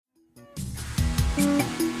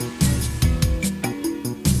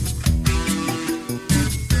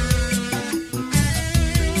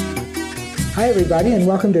Hi, everybody, and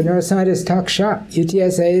welcome to Neuroscientist Talk Shop,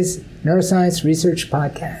 UTSA's Neuroscience Research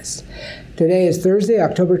Podcast. Today is Thursday,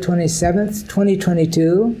 October 27th,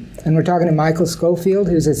 2022, and we're talking to Michael Schofield,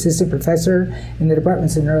 who's assistant professor in the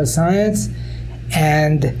departments of neuroscience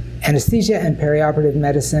and anesthesia and perioperative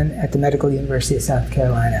medicine at the Medical University of South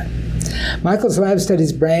Carolina. Michael's lab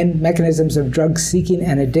studies brain mechanisms of drug-seeking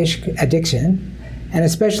and addiction, and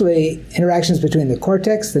especially interactions between the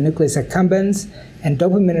cortex, the nucleus accumbens, and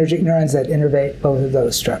dopaminergic neurons that innervate both of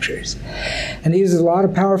those structures. And he uses a lot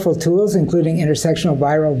of powerful tools, including intersectional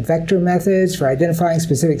viral vector methods for identifying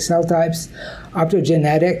specific cell types,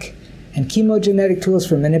 optogenetic and chemogenetic tools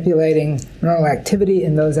for manipulating neural activity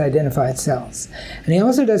in those identified cells. And he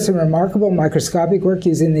also does some remarkable microscopic work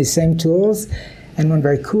using these same tools. And one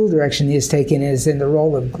very cool direction he has taken is in the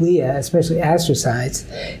role of glia, especially astrocytes,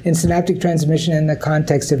 in synaptic transmission in the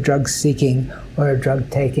context of drug seeking or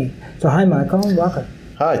drug taking. So hi, Michael, and welcome.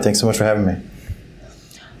 Hi, thanks so much for having me.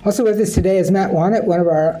 Also with us today is Matt Wannett, one of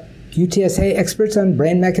our UTSA experts on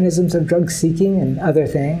brain mechanisms of drug seeking and other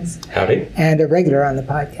things. Howdy. And a regular on the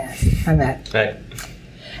podcast. Hi, Matt. Hi.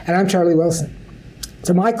 And I'm Charlie Wilson.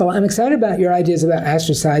 So, Michael, I'm excited about your ideas about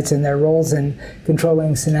astrocytes and their roles in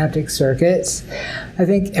controlling synaptic circuits. I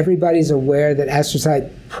think everybody's aware that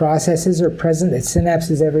astrocyte processes are present at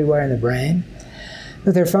synapses everywhere in the brain,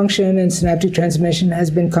 but their function in synaptic transmission has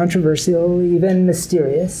been controversial, even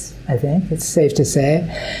mysterious, I think, it's safe to say.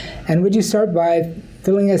 And would you start by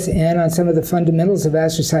filling us in on some of the fundamentals of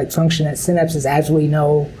astrocyte function at synapses as we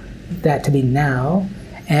know that to be now,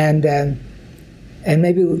 and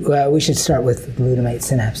maybe we should start with glutamate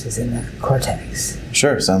synapses in the cortex.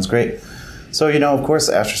 Sure, sounds great. So, of course,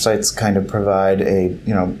 astrocytes kind of provide a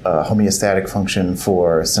homeostatic function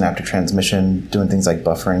for synaptic transmission, doing things like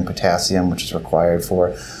buffering potassium, which is required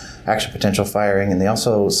for action potential firing, and they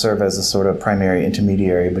also serve as a sort of primary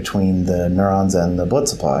intermediary between the neurons and the blood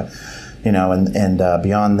supply. And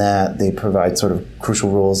beyond that, they provide sort of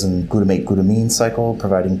crucial roles in glutamate-glutamine cycle,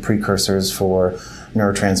 providing precursors for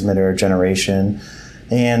neurotransmitter generation.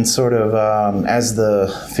 And sort of as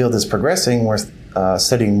the field is progressing, we're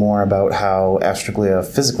studying more about how astroglia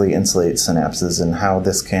physically insulate synapses and how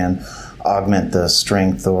this can augment the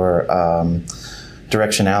strength or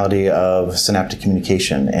directionality of synaptic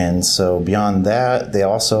communication. And so beyond that, they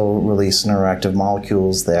also release neuroactive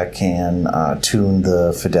molecules that can tune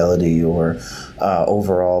the fidelity or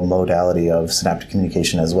overall modality of synaptic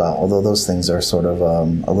communication as well, although those things are sort of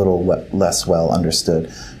a little less well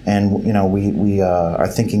understood. And, we are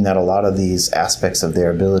thinking that a lot of these aspects of their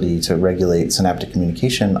ability to regulate synaptic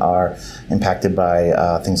communication are impacted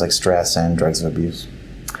by things like stress and drugs of abuse.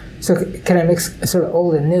 So can I mix sort of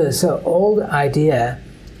old and new? So old idea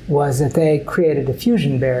was that they created a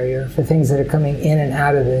fusion barrier for things that are coming in and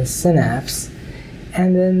out of the synapse,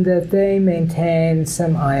 and then that they maintain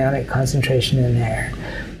some ionic concentration in there.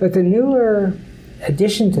 But the newer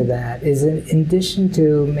addition to that is, in addition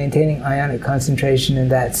to maintaining ionic concentration in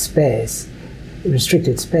that space,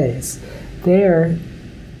 restricted space, they're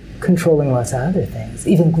controlling lots of other things,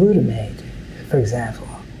 even glutamate, for example.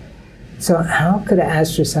 So how could an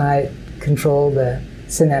astrocyte control the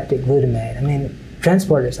synaptic glutamate? I mean,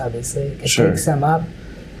 transporters, obviously, can take some up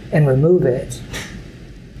and remove it,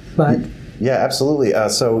 but... Yeah, absolutely.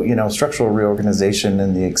 So, structural reorganization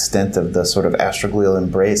and the extent of the sort of astroglial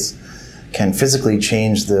embrace can physically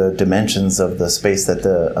change the dimensions of the space that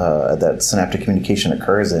that synaptic communication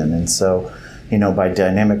occurs in. And so, by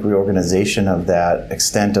dynamic reorganization of that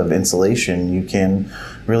extent of insulation, you can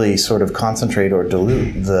really sort of concentrate or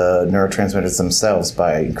dilute the neurotransmitters themselves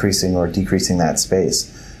by increasing or decreasing that space.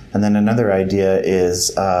 And then another idea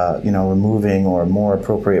is, removing or more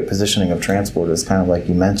appropriate positioning of transporters, kind of like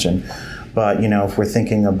you mentioned. But, if we're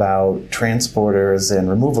thinking about transporters and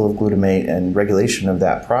removal of glutamate and regulation of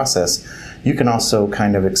that process, you can also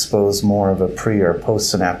kind of expose more of a pre or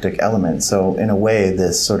post-synaptic element. So in a way,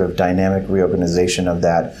 this sort of dynamic reorganization of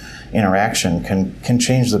that interaction can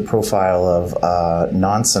change the profile of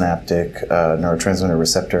non-synaptic neurotransmitter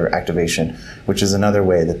receptor activation, which is another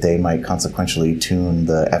way that they might consequentially tune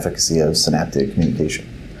the efficacy of synaptic communication.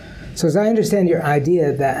 So as I understand your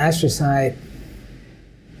idea,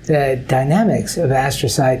 the dynamics of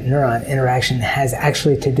astrocyte neuron interaction has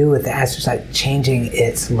actually to do with the astrocyte changing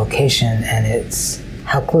its location and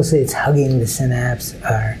how closely it's hugging the synapse.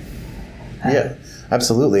 Yeah,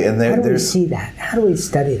 absolutely. And how do we see that? How do we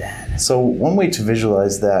study that? So one way to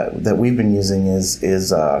visualize that we've been using is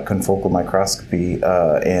confocal microscopy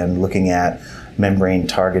and looking at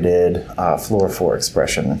membrane-targeted fluorophore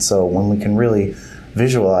expression. And so when we can really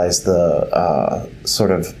visualize the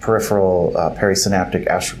sort of peripheral perisynaptic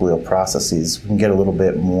astroglial processes, we can get a little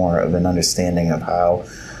bit more of an understanding of how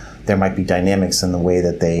there might be dynamics in the way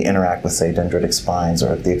that they interact with, say, dendritic spines,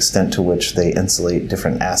 or the extent to which they insulate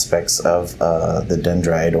different aspects of the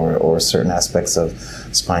dendrite or certain aspects of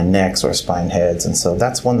spine necks or spine heads. And so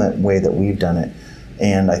that's one way that we've done it.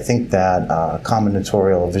 And I think that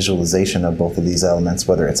combinatorial visualization of both of these elements,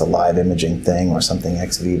 whether it's a live imaging thing or something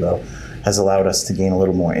ex vivo, has allowed us to gain a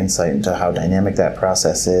little more insight into how dynamic that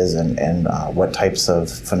process is and what types of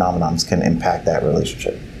phenomenons can impact that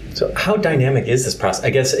relationship. So how dynamic is this process? I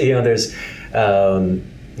guess, there's,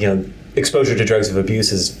 exposure to drugs of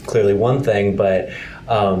abuse is clearly one thing, but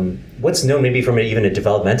what's known maybe from even a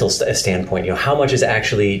developmental standpoint, how much is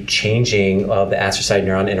actually changing of the astrocyte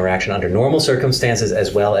neuron interaction under normal circumstances,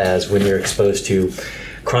 as well as when you're exposed to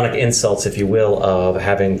chronic insults, if you will, of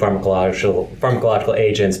having pharmacological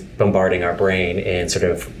agents bombarding our brain in sort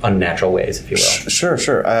of unnatural ways, if you will.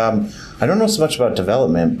 Sure. I don't know so much about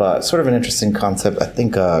development, but sort of an interesting concept. I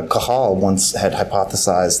think Cajal once had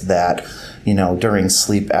hypothesized that, during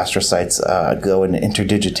sleep, astrocytes go and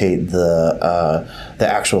interdigitate the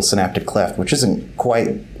actual synaptic cleft, which isn't quite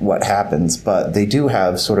what happens, but they do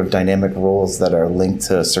have sort of dynamic roles that are linked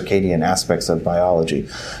to circadian aspects of biology.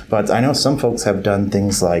 But I know some folks have done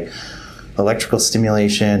things like electrical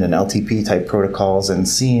stimulation and LTP type protocols and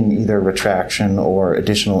seen either retraction or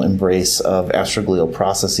additional embrace of astroglial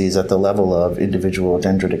processes at the level of individual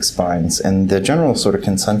dendritic spines. And the general sort of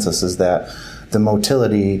consensus is that the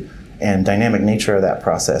motility and dynamic nature of that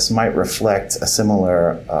process might reflect a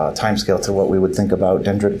similar timescale to what we would think about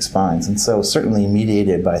dendritic spines. And so certainly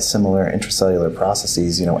mediated by similar intracellular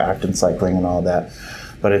processes, actin cycling and all that.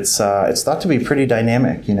 But it's thought to be pretty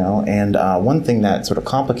dynamic, and one thing that sort of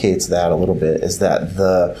complicates that a little bit is that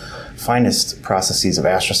the finest processes of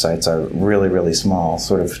astrocytes are really, really small,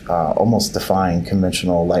 sort of almost defying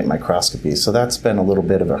conventional light microscopy. So that's been a little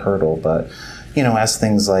bit of a hurdle, but as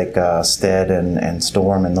things like STED and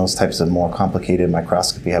STORM and those types of more complicated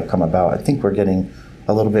microscopy have come about, I think we're getting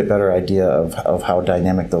a little bit better idea of how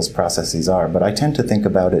dynamic those processes are. But I tend to think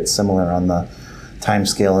about it similar on the time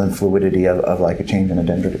scale and fluidity of like a change in a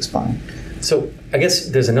dendritic spine. So I guess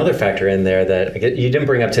there's another factor in there that you didn't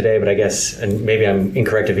bring up today, but I guess, and maybe I'm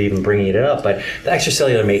incorrect of even bringing it up, but the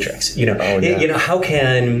extracellular matrix. How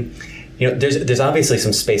can... there's obviously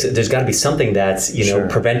some space. There's got to be something that's Sure.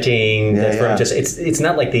 preventing that from just. It's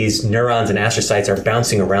not like these neurons and astrocytes are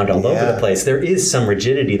bouncing around all over the place. There is some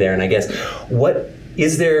rigidity there, and I guess what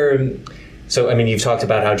is there. So, you've talked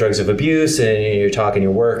about how drugs of abuse, and your talk and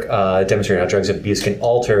your work demonstrate how drugs of abuse can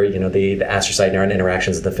alter, the astrocyte neuron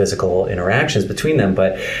interactions and the physical interactions between them.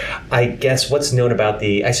 But I guess what's known about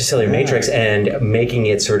the extracellular matrix and making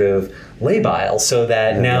it sort of labile so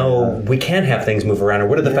that now we can have things move around, or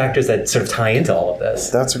what are the factors that sort of tie into all of this?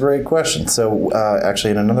 That's a great question. So,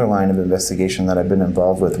 actually, in another line of investigation that I've been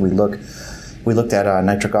involved with, we looked at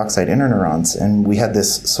nitric oxide interneurons, and we had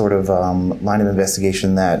this sort of line of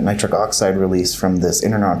investigation that nitric oxide release from this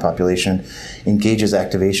interneuron population engages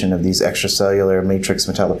activation of these extracellular matrix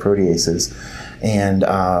metalloproteases. And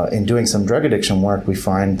in doing some drug addiction work, we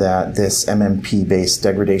find that this MMP-based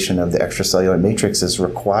degradation of the extracellular matrix is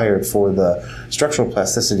required for the structural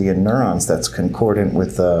plasticity in neurons that's concordant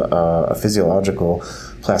with a physiological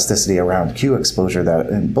plasticity around Q exposure,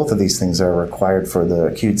 and both of these things are required for the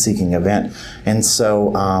acute seeking event. And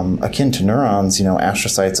so akin to neurons,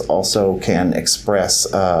 astrocytes also can express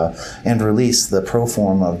and release the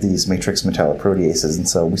proform of these matrix metalloproteases. And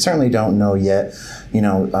so we certainly don't know yet,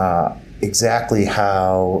 exactly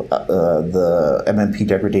how the MMP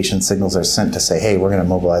degradation signals are sent to say, hey, we're going to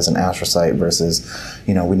mobilize an astrocyte versus,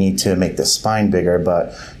 we need to make the spine bigger.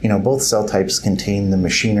 But, both cell types contain the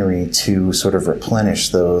machinery to sort of replenish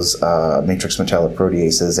those matrix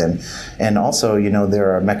metalloproteases. And also,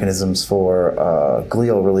 there are mechanisms for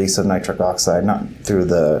glial release of nitric oxide, not through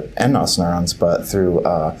the nNOS neurons, but through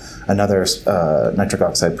another nitric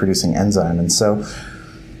oxide producing enzyme. And so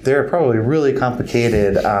there are probably really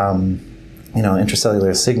complicated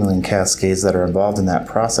intracellular signaling cascades that are involved in that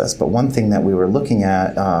process. But one thing that we were looking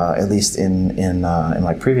at least in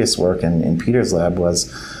my previous work in Peter's lab,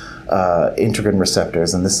 was integrin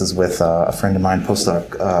receptors. And this is with a friend of mine, postdoc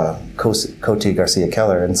Coty Garcia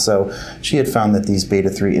Keller. And so she had found that these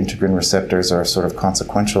beta-3 integrin receptors are sort of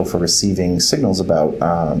consequential for receiving signals about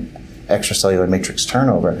extracellular matrix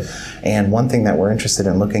turnover. And one thing that we're interested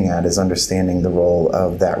in looking at is understanding the role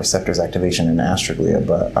of that receptor's activation in astroglia.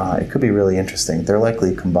 But it could be really interesting. They're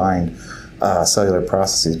likely combined cellular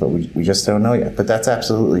processes, but we just don't know yet. But that's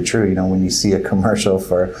absolutely true. When you see a commercial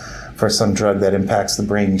for for some drug that impacts the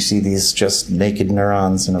brain, you see these just naked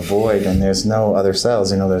neurons in a void, and there's no other cells.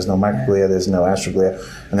 There's no microglia, there's no astroglia,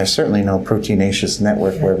 and there's certainly no proteinaceous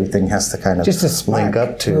network where everything has to kind of just a spark link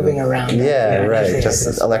up to moving around. Yeah, right.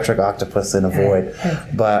 Just electric octopus in a void.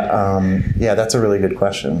 But that's a really good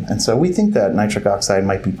question. And so we think that nitric oxide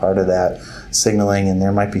might be part of that signaling, and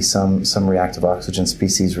there might be some reactive oxygen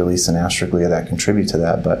species released in astroglia that contribute to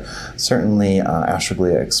that. But certainly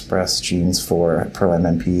astroglia express genes for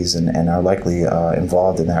pearl-MMPs and are likely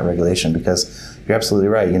involved in that regulation, because you're absolutely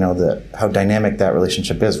right. How dynamic that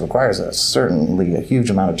relationship is requires certainly a huge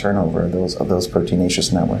amount of turnover of those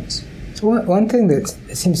proteinaceous networks. So one thing that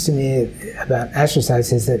seems to me about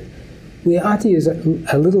astrocytes is that we ought to use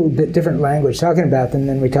a little bit different language talking about them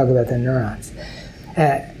than we talk about the neurons.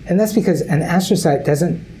 And that's because an astrocyte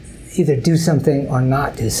doesn't either do something or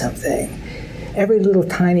not do something. Every little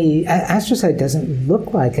tiny astrocyte doesn't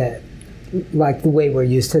look like the way we're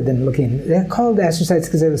used to them looking. They're called astrocytes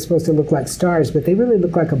because they were supposed to look like stars, but they really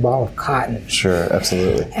look like a ball of cotton. Sure,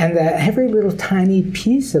 absolutely. And every little tiny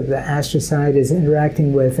piece of the astrocyte is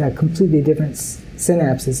interacting with completely different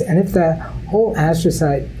synapses. And if the whole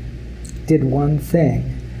astrocyte did one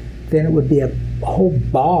thing, then it would be a whole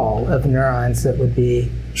ball of neurons that would be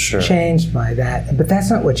changed by that. But that's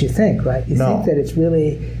not what you think, right? You think that it's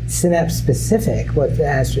really synapse specific what the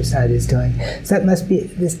astrocyte is doing. So that must be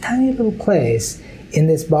this tiny little place in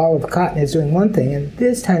this ball of cotton is doing one thing, and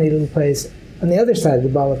this tiny little place on the other side of the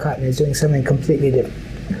ball of cotton is doing something completely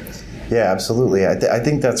different. Yeah, absolutely. I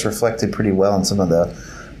think that's reflected pretty well in some of the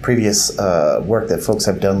previous work that folks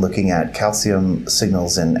have done looking at calcium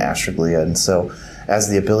signals in astroglia. And so as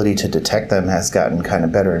the ability to detect them has gotten kind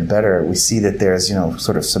of better and better, we see that there's,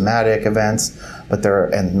 sort of somatic events,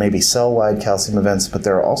 and maybe cell-wide calcium events, but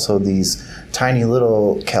there are also these tiny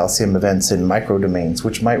little calcium events in microdomains,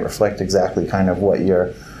 which might reflect exactly kind of what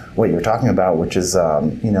you're talking about, which is,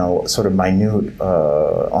 sort of minute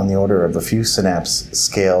on the order of a few synapse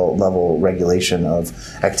scale level regulation of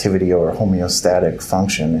activity or homeostatic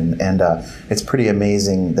function. And it's pretty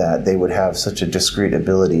amazing that they would have such a discrete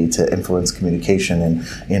ability to influence communication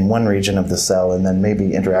in one region of the cell, and then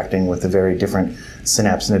maybe interacting with a very different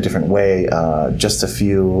synapse in a different way, just a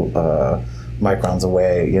few microns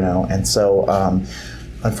away, And so,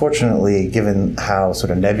 unfortunately, given how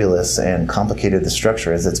sort of nebulous and complicated the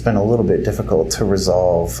structure is, it's been a little bit difficult to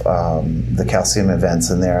resolve the calcium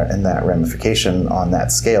events and that ramification on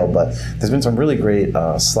that scale. But there's been some really great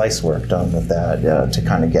slice work done with that to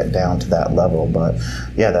kind of get down to that level. But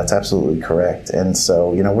yeah, that's absolutely correct. And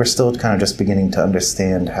so, we're still kind of just beginning to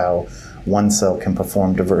understand how one cell can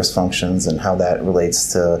perform diverse functions and how that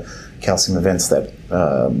relates to calcium events that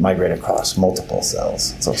migrate across multiple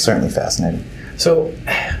cells. So certainly fascinating. So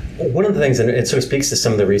one of the things, and it sort of speaks to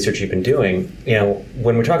some of the research you've been doing,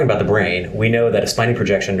 when we're talking about the brain, we know that a spiny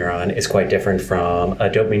projection neuron is quite different from a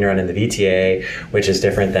dopamine neuron in the VTA, which is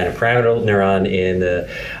different than a pyramidal neuron in the,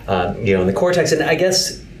 in the cortex. And I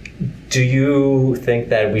guess, do you think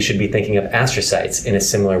that we should be thinking of astrocytes in a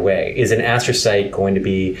similar way? Is an astrocyte going to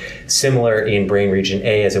be similar in brain region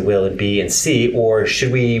A as it will in B and C, or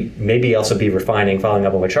should we maybe also be refining, following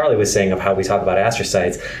up on what Charlie was saying of how we talk about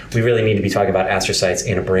astrocytes, we really need to be talking about astrocytes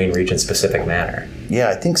in a brain region specific manner? Yeah,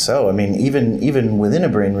 I think so. I mean, even within a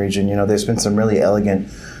brain region, there's been some really elegant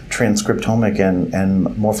transcriptomic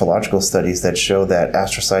and morphological studies that show that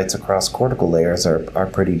astrocytes across cortical layers are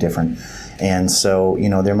pretty different. And so,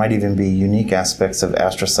 there might even be unique aspects of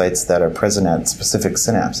astrocytes that are present at specific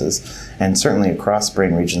synapses. And certainly across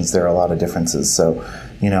brain regions, there are a lot of differences. So,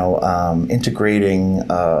 integrating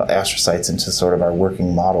astrocytes into sort of our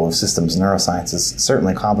working model of systems neuroscience is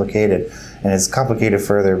certainly complicated. And it's complicated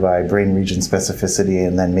further by brain region specificity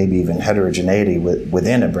and then maybe even heterogeneity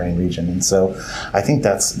within a brain region. And so I think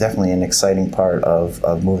that's definitely an exciting part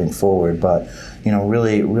of moving forward. But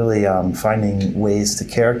really finding ways to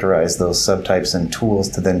characterize those subtypes and tools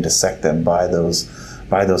to then dissect them by those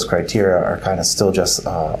criteria are kind of still just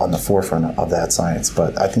on the forefront of that science.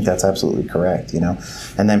 But I think that's absolutely correct,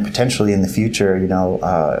 And then potentially in the future,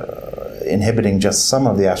 inhibiting just some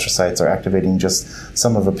of the astrocytes or activating just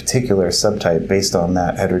some of a particular subtype based on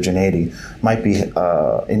that heterogeneity might be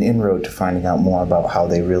an inroad to finding out more about how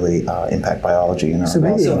they really impact biology in our So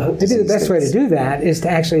maybe the best way to do that is to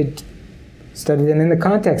actually study them in the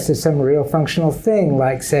context of some real functional thing,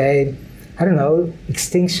 like, say, I don't know,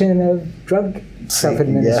 extinction of drug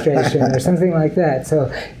self-administration or something like that.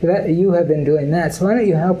 So you have been doing that. So why don't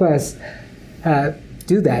you help us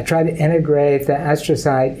do that? Try to integrate the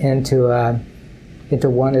astrocyte into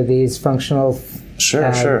one of these functional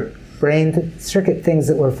Sure. brain circuit things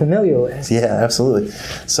that we're familiar with. Yeah, absolutely.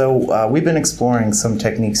 So we've been exploring some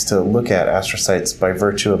techniques to look at astrocytes by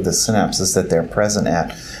virtue of the synapses that they're present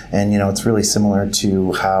at. And, it's really similar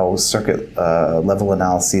to how circuit level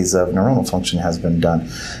analyses of neuronal function has been done.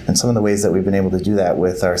 And some of the ways that we've been able to do that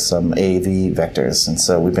with are some AAV vectors. And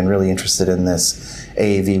so we've been really interested in this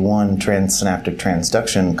AAV1 transsynaptic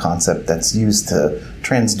transduction concept that's used to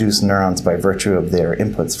transduce neurons by virtue of their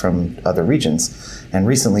inputs from other regions. And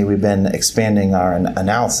recently we've been expanding our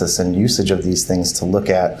analysis and usage of these things to look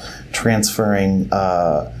at transferring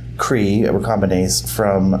Cre, a recombinase,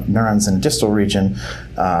 from neurons in a distal region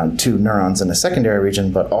to neurons in a secondary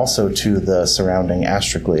region, but also to the surrounding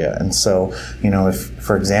astroglia. And so, if,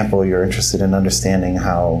 for example, you're interested in understanding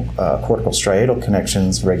how cortical striatal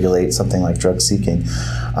connections regulate something like drug seeking,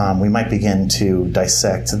 we might begin to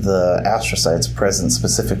dissect the astrocytes present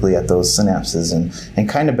specifically at those synapses and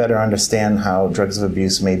kind of better understand how drugs of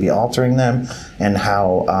abuse may be altering them and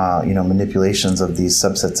how, manipulations of these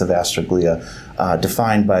subsets of astroglia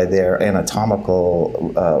defined by their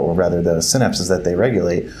anatomical, or rather the synapses that they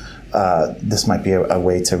regulate, this might be a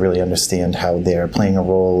way to really understand how they're playing a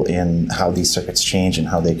role in how these circuits change and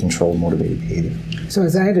how they control motivated behavior. So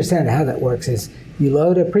as I understand how that works is you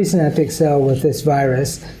load a presynaptic cell with this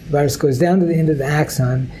virus, the virus goes down to the end of the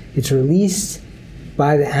axon, it's released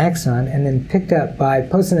by the axon and then picked up by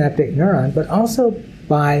postsynaptic neuron, but also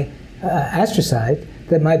by astrocyte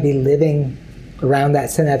that might be living around that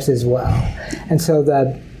synapse as well. And so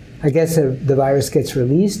the virus gets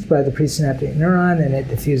released by the presynaptic neuron and it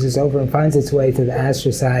diffuses over and finds its way to the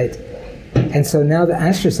astrocyte. And so now the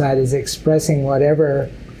astrocyte is expressing whatever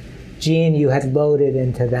gene you had loaded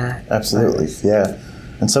into that. Absolutely, virus. Yeah.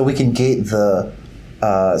 And so we can gate the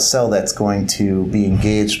cell that's going to be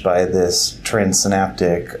engaged by this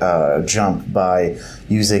transsynaptic jump by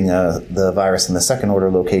using the virus in the second order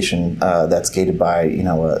location that's gated by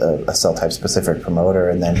a cell type specific promoter,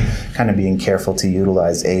 and then kind of being careful to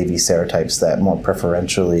utilize AAV serotypes that more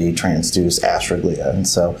preferentially transduce astroglia. And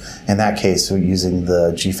so in that case, we're using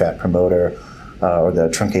the GFAP promoter or the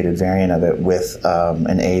truncated variant of it with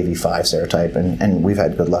an AAV5 serotype, and we've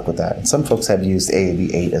had good luck with that. And some folks have used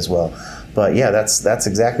AAV8 as well. But yeah, that's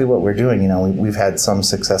exactly what we're doing. We've had some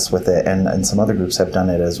success with it, and some other groups have done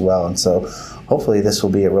it as well. And so hopefully this will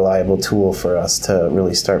be a reliable tool for us to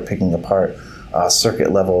really start picking apart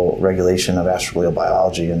circuit level regulation of astroglial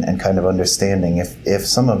biology and kind of understanding if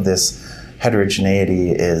some of this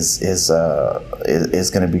heterogeneity is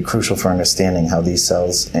going to be crucial for understanding how these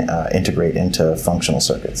cells integrate into functional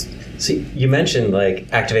circuits. So you mentioned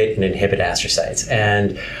activate and inhibit astrocytes,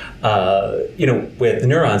 and with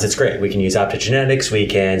neurons, it's great. We can use optogenetics. We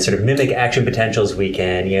can sort of mimic action potentials. We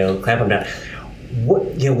can clamp them down.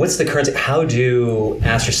 What's the current? How do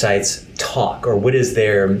astrocytes talk, or what is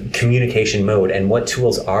their communication mode, and what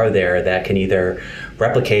tools are there that can either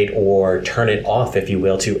replicate or turn it off, if you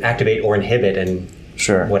will, to activate or inhibit, and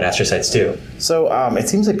Sure. what astrocytes do? So it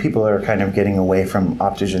seems like people are kind of getting away from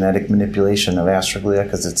optogenetic manipulation of astroglia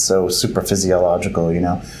because it's so super physiological,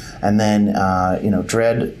 And then,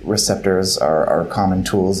 DREAD receptors are common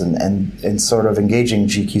tools, and sort of engaging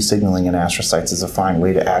GQ signaling in astrocytes is a fine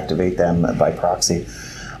way to activate them by proxy.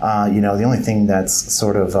 The only thing that's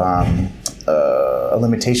sort of a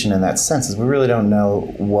limitation in that sense is we really don't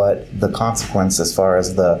know what the consequence as far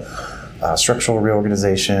as the structural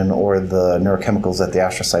reorganization or the neurochemicals that the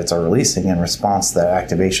astrocytes are releasing in response to that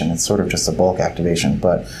activation. It's sort of just a bulk activation,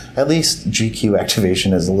 but at least GQ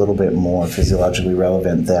activation is a little bit more physiologically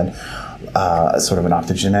relevant than sort of an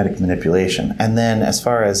optogenetic manipulation. And then as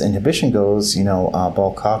far as inhibition goes,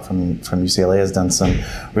 Bal Koch from UCLA has done some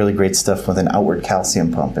really great stuff with an outward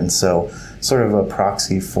calcium pump. And so sort of a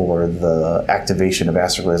proxy for the activation of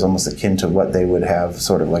astroglia is almost akin to what they would have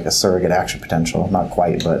sort of like a surrogate action potential, not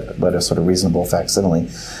quite, but a sort of reasonable facsimile,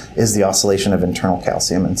 is the oscillation of internal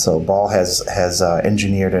calcium. And so Bal has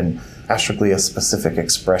engineered an astroglia-specific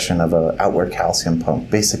expression of an outward calcium pump,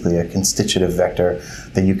 basically a constitutive vector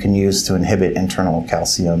that you can use to inhibit internal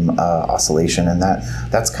calcium oscillation, and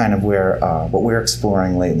that's kind of where what we're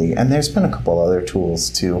exploring lately. And there's been a couple other tools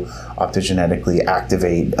to optogenetically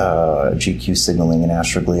activate GQ signaling in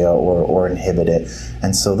astroglia or inhibit it,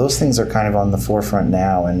 and so those things are kind of on the forefront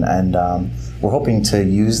now, and we're hoping to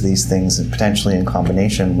use these things potentially in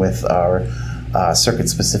combination with our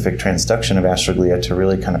circuit-specific transduction of astroglia to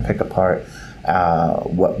really kind of pick apart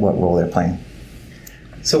what role they're playing.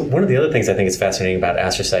 So one of the other things I think is fascinating about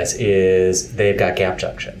astrocytes is they've got gap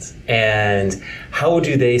junctions. And how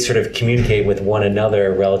do they sort of communicate with one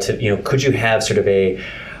another relative, could you have sort of a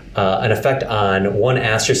an effect on one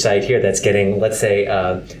astrocyte here that's getting, let's say,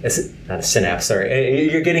 it's not a synapse,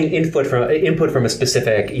 sorry, you're getting input from a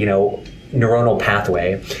specific, neuronal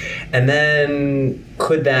pathway, and then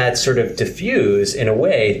could that sort of diffuse in a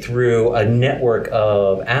way through a network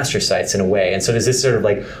of astrocytes in a way? And so does this sort of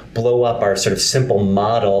like blow up our sort of simple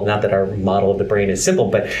model? Not that our model of the brain is simple,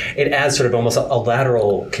 but it adds sort of almost a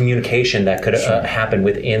lateral communication that could happen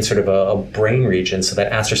within sort of a brain region, so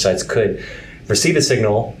that astrocytes could receive a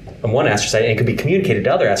signal from one astrocyte and it could be communicated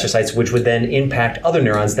to other astrocytes, which would then impact other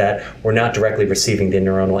neurons that were not directly receiving the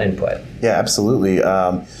neuronal input. Yeah, absolutely.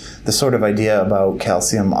 The sort of idea about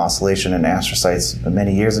calcium oscillation in astrocytes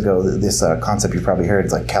many years ago, this concept you probably heard,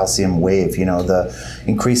 is like calcium wave. The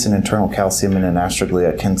increase in internal calcium in an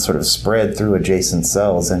astroglia can sort of spread through adjacent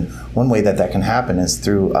cells. And one way that can happen is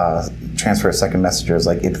through transfer of second messengers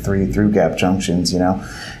like IP3 through gap junctions,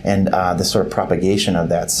 and the sort of propagation of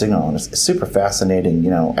that signal. And it's super fascinating.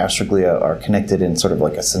 Astroglia are connected in sort of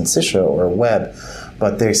like a syncytia or a web,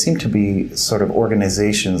 but there seem to be sort of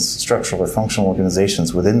organizations, structural or functional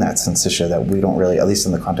organizations within that syncytia that we don't really, at least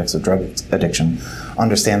in the context of drug addiction,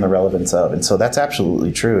 understand the relevance of. And so that's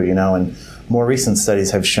absolutely true, and more recent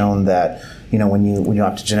studies have shown that when you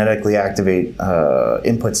optogenetically activate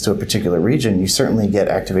inputs to a particular region, you certainly get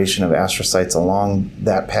activation of astrocytes along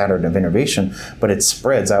that pattern of innervation, but it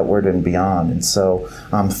spreads outward and beyond. And so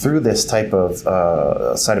through this type of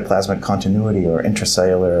cytoplasmic continuity or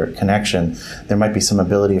intracellular connection, there might be some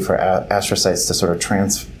ability for astrocytes to sort of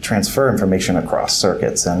transfer information across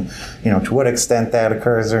circuits. And to what extent that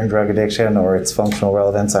occurs during drug addiction or its functional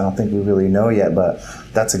relevance, I don't think we really know yet, but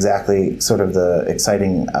that's exactly sort of the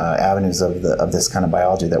exciting avenues of this kind of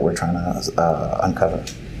biology that we're trying to uncover.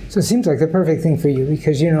 So it seems like the perfect thing for you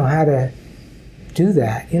because you know how to do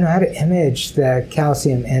that. You know how to image the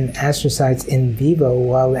calcium in astrocytes in vivo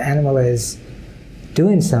while the animal is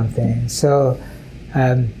doing something. So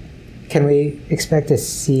can we expect to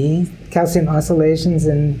see calcium oscillations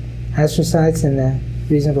in astrocytes in the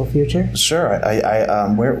reasonable future? Sure.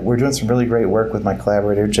 We're doing some really great work with my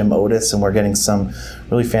collaborator, Jim Otis, and we're getting some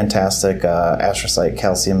really fantastic astrocyte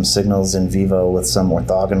calcium signals in vivo with some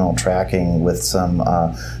orthogonal tracking with some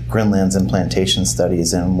Grinlands implantation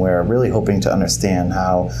studies, and we're really hoping to understand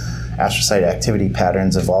how astrocyte activity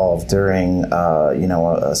patterns evolve during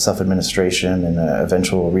a self-administration and an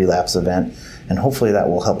eventual relapse event. And hopefully that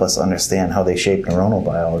will help us understand how they shape neuronal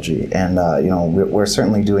biology. And we're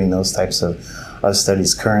certainly doing those types of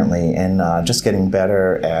studies currently, and just getting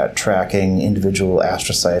better at tracking individual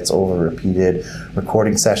astrocytes over repeated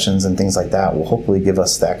recording sessions and things like that will hopefully give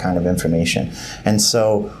us that kind of information. And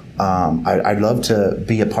so I'd love to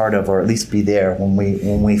be a part of, or at least be there when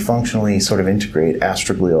we functionally sort of integrate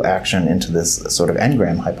astroglial action into this sort of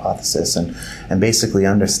engram hypothesis, and basically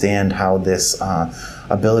understand how this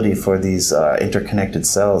ability for these interconnected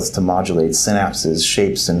cells to modulate synapses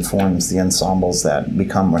shapes and forms the ensembles that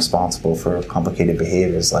become responsible for complicated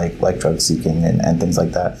behaviors like drug seeking and things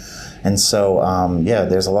like that. And so,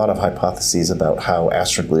 there's a lot of hypotheses about how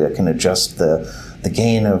astroglia can adjust the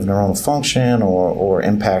gain of neuronal function or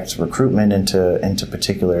impact recruitment into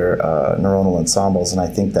particular neuronal ensembles, and I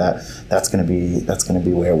think that's going to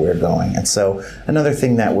be where we're going. And so another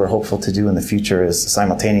thing that we're hopeful to do in the future is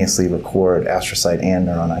simultaneously record astrocyte and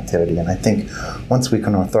neuron activity. And I think once we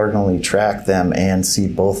can orthogonally track them and see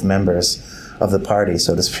both members of the party,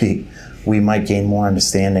 so to speak, we might gain more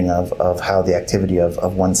understanding of how the activity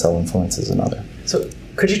of one cell influences another. So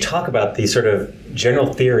could you talk about the sort of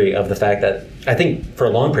general theory of the fact that I think for a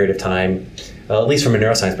long period of time, at least from a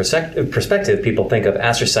neuroscience perspective, people think of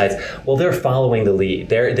astrocytes, well, they're following the lead.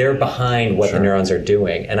 They're behind what the neurons are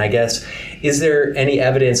doing. And I guess, is there any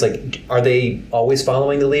evidence, like, are they always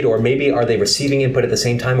following the lead? Or maybe are they receiving input at the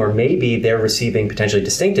same time? Or maybe they're receiving potentially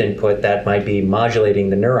distinct input that might be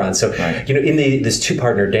modulating the neurons. So, in this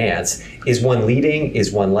two-partner dance, is one leading,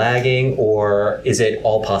 is one lagging, or is it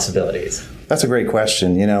all possibilities? That's a great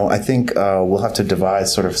question. I think we'll have to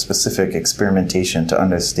devise sort of specific experimentation to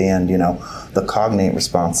understand, the cognate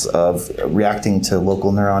response of reacting to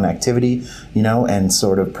local neuron activity, and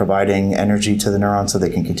sort of providing energy to the neurons so they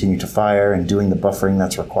can continue to fire and doing the buffering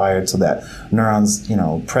that's required so that neurons,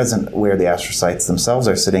 present where the astrocytes themselves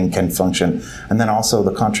are sitting can function. And then also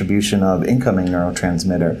the contribution of incoming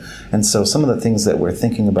neurotransmitter. And so some of the things that we're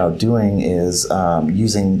thinking about doing is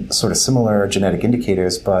using sort of similar genetic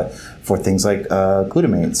indicators, but for things like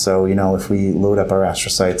glutamate. So, if we load up our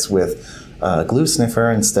astrocytes with glue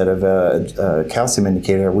sniffer instead of a calcium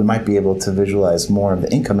indicator, we might be able to visualize more of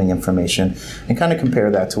the incoming information and kind of compare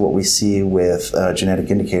that to what we see with genetic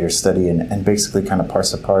indicator study and basically kind of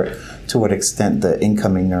parse apart to what extent the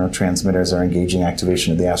incoming neurotransmitters are engaging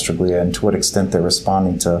activation of the astroglia and to what extent they're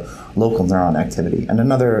responding to local neuron activity. And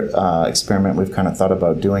another experiment we've kind of thought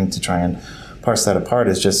about doing to try and parse that apart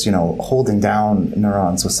is just, holding down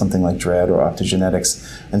neurons with something like DREAD or optogenetics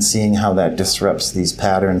and seeing how that disrupts these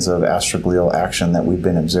patterns of astroglial action that we've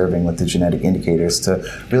been observing with the genetic indicators to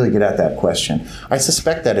really get at that question. I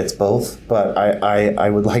suspect that it's both, but I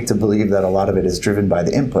would like to believe that a lot of it is driven by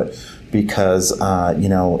the input because,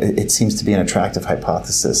 it seems to be an attractive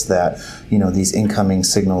hypothesis that, these incoming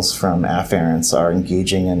signals from afferents are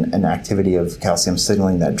engaging in an activity of calcium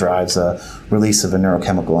signaling that drives a release of a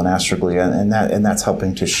neurochemical in astroglia, and that's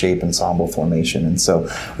helping to shape ensemble formation. And so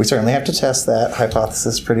we certainly have to test that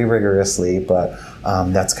hypothesis pretty rigorously, but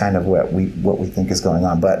that's kind of what we think is going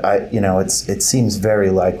on. But it seems very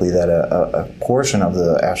likely that a portion of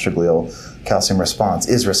the astroglial calcium response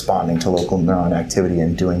is responding to local neuron activity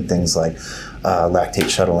and doing things like lactate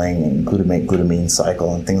shuttling and glutamate-glutamine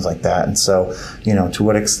cycle and things like that. And so, to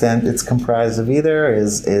what extent it's comprised of either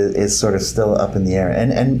is sort of still up in the air.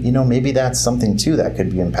 And maybe that's something too that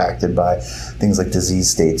could be impacted by things like disease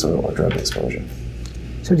states or drug exposure.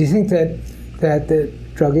 So do you think that the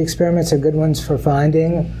drug experiments are good ones for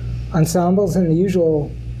finding ensembles? And the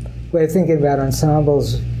usual way of thinking about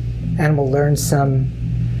ensembles, animal learns some,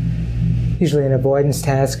 usually an avoidance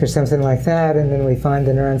task or something like that, and then we find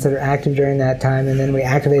the neurons that are active during that time, and then we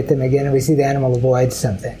activate them again, and we see the animal avoid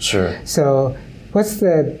something. Sure. So what's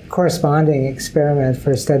the corresponding experiment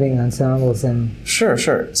for studying ensembles?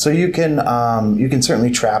 Sure. So you can certainly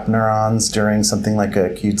trap neurons during something like a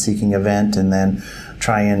cued-seeking event and then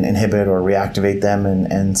try and inhibit or reactivate them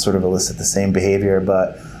and sort of elicit the same behavior.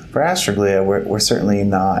 But for astroglia, we're certainly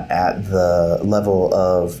not at the level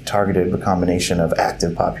of targeted recombination of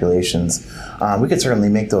active populations. We could certainly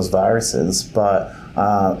make those viruses, but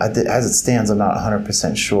as it stands, I'm not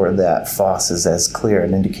 100% sure that FOS is as clear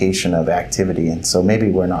an indication of activity, and so maybe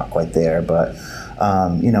we're not quite there, but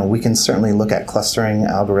we can certainly look at clustering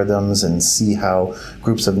algorithms and see how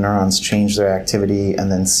groups of neurons change their activity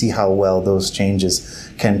and then see how well those changes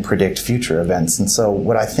can predict future events. And so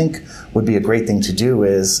what I think would be a great thing to do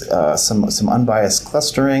is some unbiased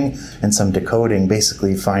clustering and some decoding,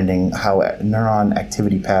 basically finding how neuron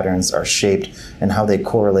activity patterns are shaped and how they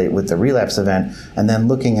correlate with the relapse event, and then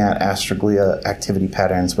looking at astroglia activity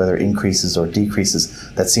patterns, whether increases or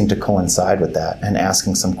decreases, that seem to coincide with that, and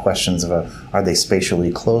asking some questions of are they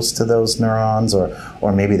spatially close to those neurons,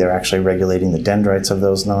 or maybe they're actually regulating the dendrites of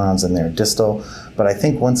those neurons and they're distal. But I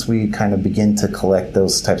think once we kind of begin to collect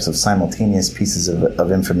those types of simultaneous pieces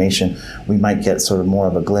of information, we might get sort of more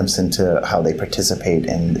of a glimpse into how they participate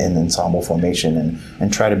in ensemble formation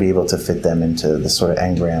and try to be able to fit them into the sort of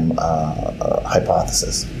engram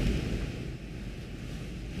hypothesis.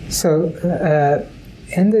 So,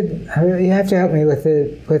 you have to help me with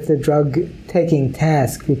the drug taking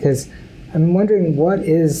task, because I'm wondering what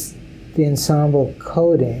is the ensemble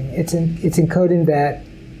coding. It's encoding that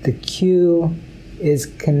the cue is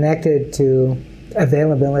connected to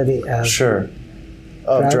availability of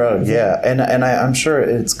drug, yeah, and I'm sure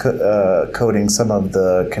it's coding some of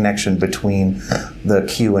the connection between the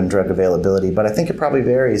cue and drug availability, but I think it probably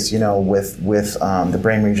varies, with the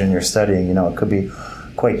brain region you're studying. It could be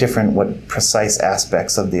quite different what precise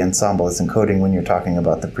aspects of the ensemble is encoding when you're talking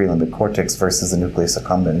about the prelimbic cortex versus the nucleus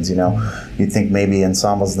accumbens. You'd think maybe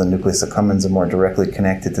ensembles of the nucleus accumbens are more directly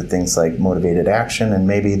connected to things like motivated action, and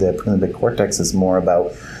maybe the prelimbic cortex is more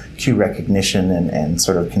about cue recognition and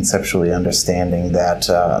sort of conceptually understanding that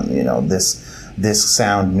this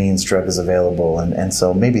sound means drug is available, and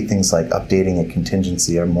so maybe things like updating a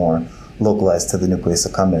contingency are more localized to the nucleus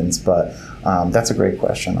accumbens. But that's a great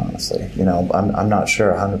question, honestly. I'm not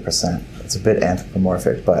sure 100%. It's a bit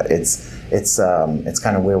anthropomorphic, but it's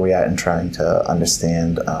kind of where we're at in trying to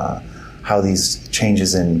understand how these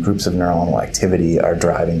changes in groups of neuronal activity are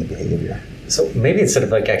driving the behavior. So maybe instead of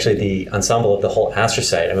like actually the ensemble of the whole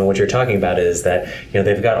astrocyte, I mean, what you're talking about is that,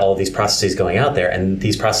 they've got all of these processes going out there, and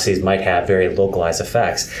these processes might have very localized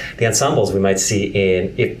effects. The ensembles we might see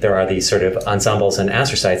if there are these sort of ensembles and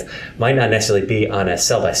astrocytes, might not necessarily be on a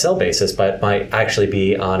cell-by-cell basis, but might actually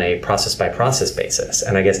be on a process-by-process basis.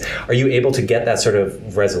 And I guess, are you able to get that sort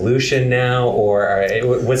of resolution now, or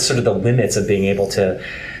what's sort of the limits of being able to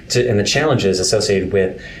and the challenges associated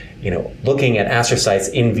with looking at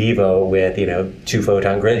astrocytes in vivo with,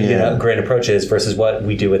 2-photon grid approaches versus what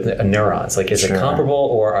we do with neurons? Like, is it comparable,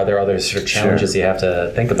 or are there other sort of challenges you have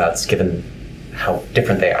to think about given how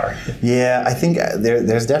different they are. Yeah, I think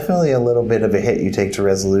there's definitely a little bit of a hit you take to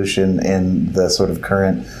resolution in the sort of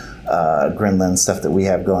current GridLens stuff that we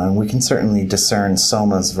have going. We can certainly discern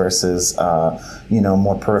somas versus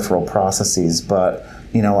more peripheral processes, but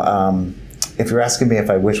if you're asking me if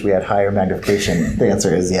I wish we had higher magnification, the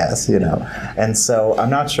answer is yes, And so I'm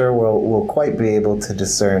not sure we'll quite be able to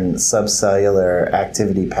discern subcellular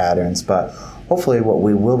activity patterns, but hopefully what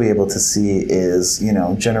we will be able to see is,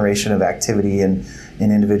 generation of activity in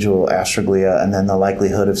individual astroglia, and then the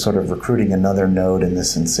likelihood of sort of recruiting another node in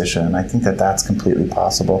this incision. And I think that that's completely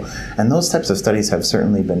possible. And those types of studies have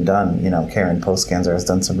certainly been done. Karen Postscanzer has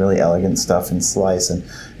done some really elegant stuff in SLICE, and,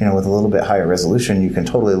 with a little bit higher resolution, you can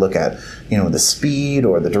totally look at, the speed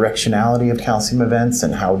or the directionality of calcium events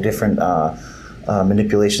and how different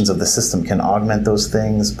manipulations of the system can augment those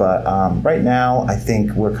things. But right now, I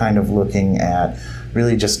think we're kind of looking at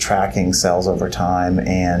really just tracking cells over time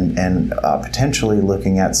and potentially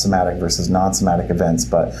looking at somatic versus non-somatic events.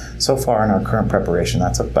 But so far in our current preparation,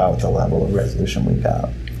 that's about the level of resolution we've got.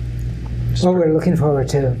 Well, we're looking forward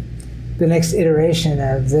to the next iteration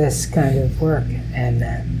of this kind of work and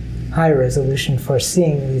higher resolution for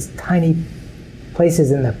seeing these tiny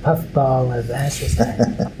places in the puffball of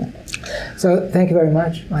astrocyte. So thank you very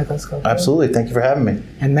much, Michael Schofield. Absolutely. Thank you for having me.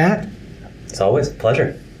 And Matt? It's always a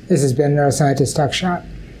pleasure. This has been Neuroscientist Talk Shop.